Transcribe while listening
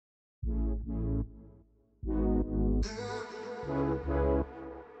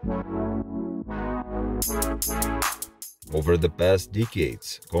Over the past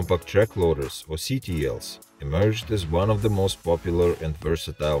decades, compact track loaders, or CTLs, emerged as one of the most popular and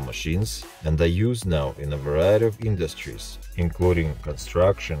versatile machines and are used now in a variety of industries, including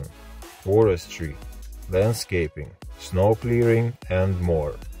construction, forestry, landscaping, snow clearing, and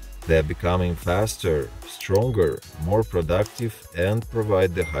more. They are becoming faster, stronger, more productive, and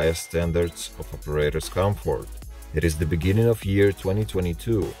provide the highest standards of operators' comfort. It is the beginning of year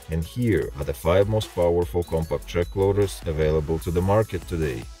 2022, and here are the 5 most powerful compact track loaders available to the market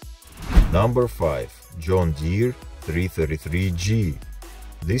today. Number 5. John Deere 333G.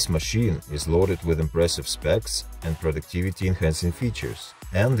 This machine is loaded with impressive specs and productivity-enhancing features,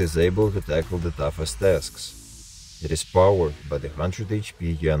 and is able to tackle the toughest tasks. It is powered by the 100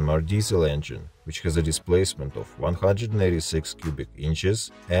 HP Yanmar diesel engine, which has a displacement of 186 cubic inches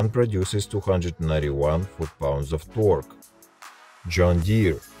and produces 291 foot-pounds of torque. John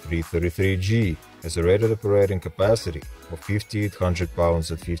Deere 333G has a rated operating capacity of 5,800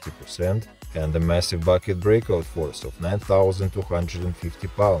 pounds at 50% and a massive bucket breakout force of 9,250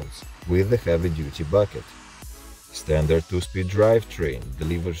 pounds with a heavy-duty bucket. Standard 2-speed drivetrain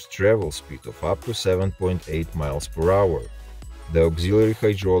delivers travel speed of up to 7.8 miles per hour. The auxiliary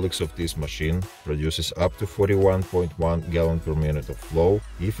hydraulics of this machine produces up to 41.1 gallon per minute of flow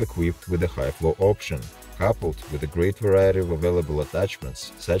if equipped with a high flow option. Coupled with a great variety of available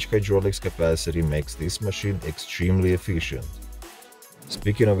attachments, such hydraulics capacity makes this machine extremely efficient.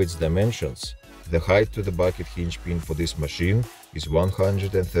 Speaking of its dimensions, the height to the bucket hinge pin for this machine is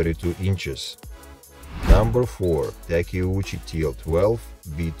 132 inches. Number 4. Takeuchi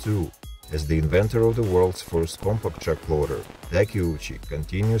TL12V2. As the inventor of the world's first compact track loader, Takeuchi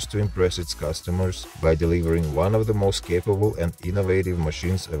continues to impress its customers by delivering one of the most capable and innovative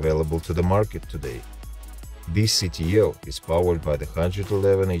machines available to the market today. This CTL is powered by the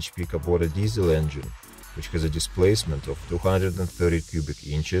 111 HP Kubota diesel engine, which has a displacement of 230 cubic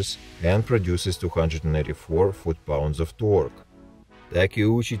inches and produces 284 foot-pounds of torque.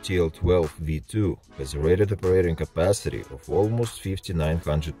 Takeuchi TL12V2 has a rated operating capacity of almost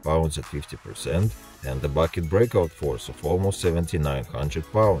 5,900 pounds at 50% and a bucket breakout force of almost 7,900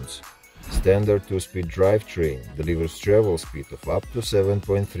 pounds. Standard 2-speed drivetrain delivers travel speed of up to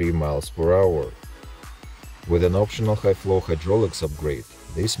 7.3 miles per hour. With an optional high-flow hydraulics upgrade,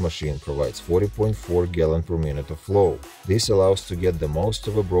 this machine provides 40.4 gallon per minute of flow. This allows to get the most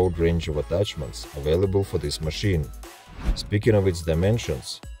of a broad range of attachments available for this machine. Speaking of its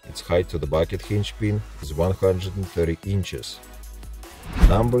dimensions, its height to the bucket hinge pin is 130 inches.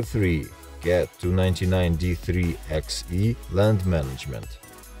 Number 3. Cat 299D3XE Land Management.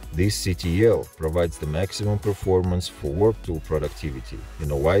 This CTL provides the maximum performance for work tool productivity in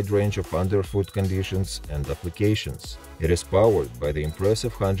a wide range of underfoot conditions and applications. It is powered by the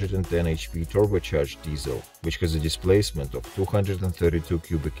impressive 110 HP turbocharged diesel, which has a displacement of 232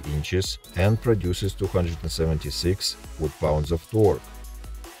 cubic inches and produces 276 foot-pounds of torque.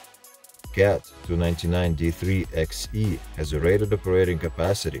 Cat 299D3XE has a rated operating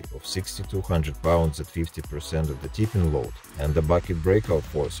capacity of 6,200 pounds at 50% of the tipping load and a bucket breakout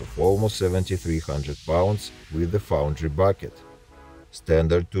force of almost 7,300 pounds with the foundry bucket.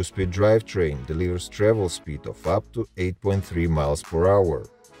 Standard 2-speed drivetrain delivers travel speed of up to 8.3 miles per hour.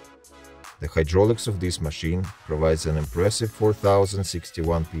 The hydraulics of this machine provides an impressive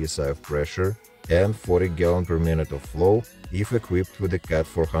 4,061 psi of pressure and 40 gallon per minute of flow if equipped with the Cat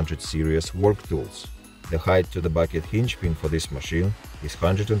 400 series work tools. The height to the bucket hinge pin for this machine is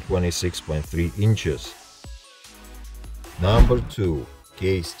 126.3 inches. Number 2.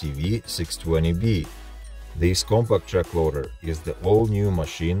 Case TV620B. This compact track loader is the all-new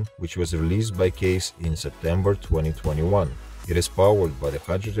machine which was released by Case in September 2021. It is powered by the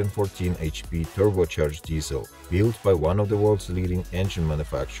 114 HP turbocharged diesel built by one of the world's leading engine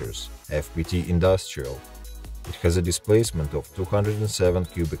manufacturers, FPT Industrial. It has a displacement of 207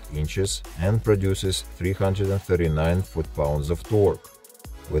 cubic inches and produces 339 foot-pounds of torque.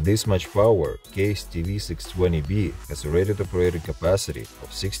 With this much power, Case TV620B has a rated operating capacity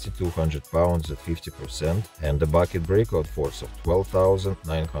of 6,200 pounds at 50% and a bucket breakout force of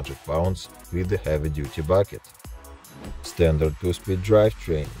 12,900 pounds with the heavy-duty bucket. Standard 2-speed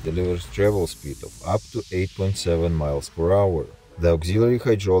drivetrain delivers travel speed of up to 8.7 miles per hour. The auxiliary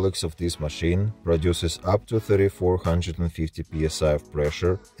hydraulics of this machine produces up to 3,450 psi of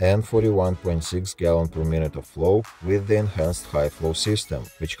pressure and 41.6 gallon per minute of flow with the enhanced high flow system,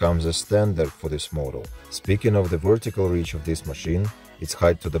 which comes as standard for this model. Speaking of the vertical reach of this machine, its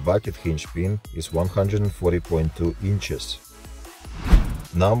height to the bucket hinge pin is 140.2 inches.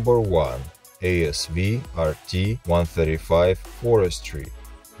 Number 1. ASV RT135 Forestry.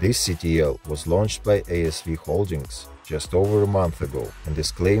 This CTL was launched by ASV Holdings just over a month ago and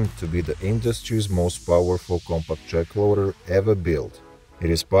is claimed to be the industry's most powerful compact track loader ever built. It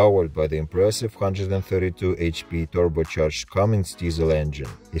is powered by the impressive 132 HP turbocharged Cummins diesel engine.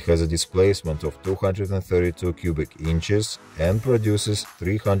 It has a displacement of 232 cubic inches and produces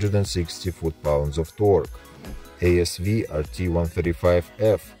 360 foot-pounds of torque. ASV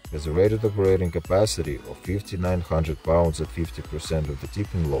RT135F has a rated operating capacity of 5,900 pounds at 50% of the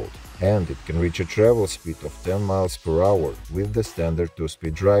tipping load, and it can reach a travel speed of 10 miles per hour with the standard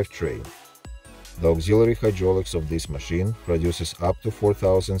 2-speed drivetrain. The auxiliary hydraulics of this machine produces up to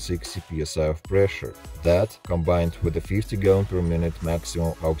 4,060 psi of pressure. That, combined with the 50 gallon per minute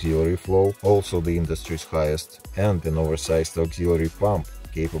maximum auxiliary flow, also the industry's highest, and an oversized auxiliary pump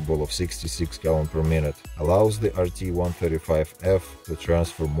capable of 66 gallon per minute, allows the RT135F to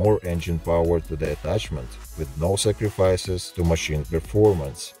transfer more engine power to the attachment with no sacrifices to machine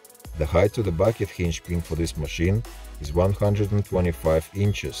performance. The height to the bucket hinge pin for this machine is 125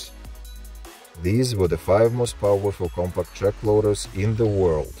 inches. These were the 5 most powerful compact track loaders in the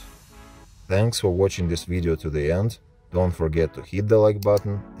world. Thanks for watching this video to the end. Don't forget to hit the like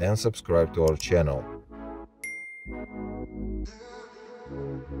button and subscribe to our channel.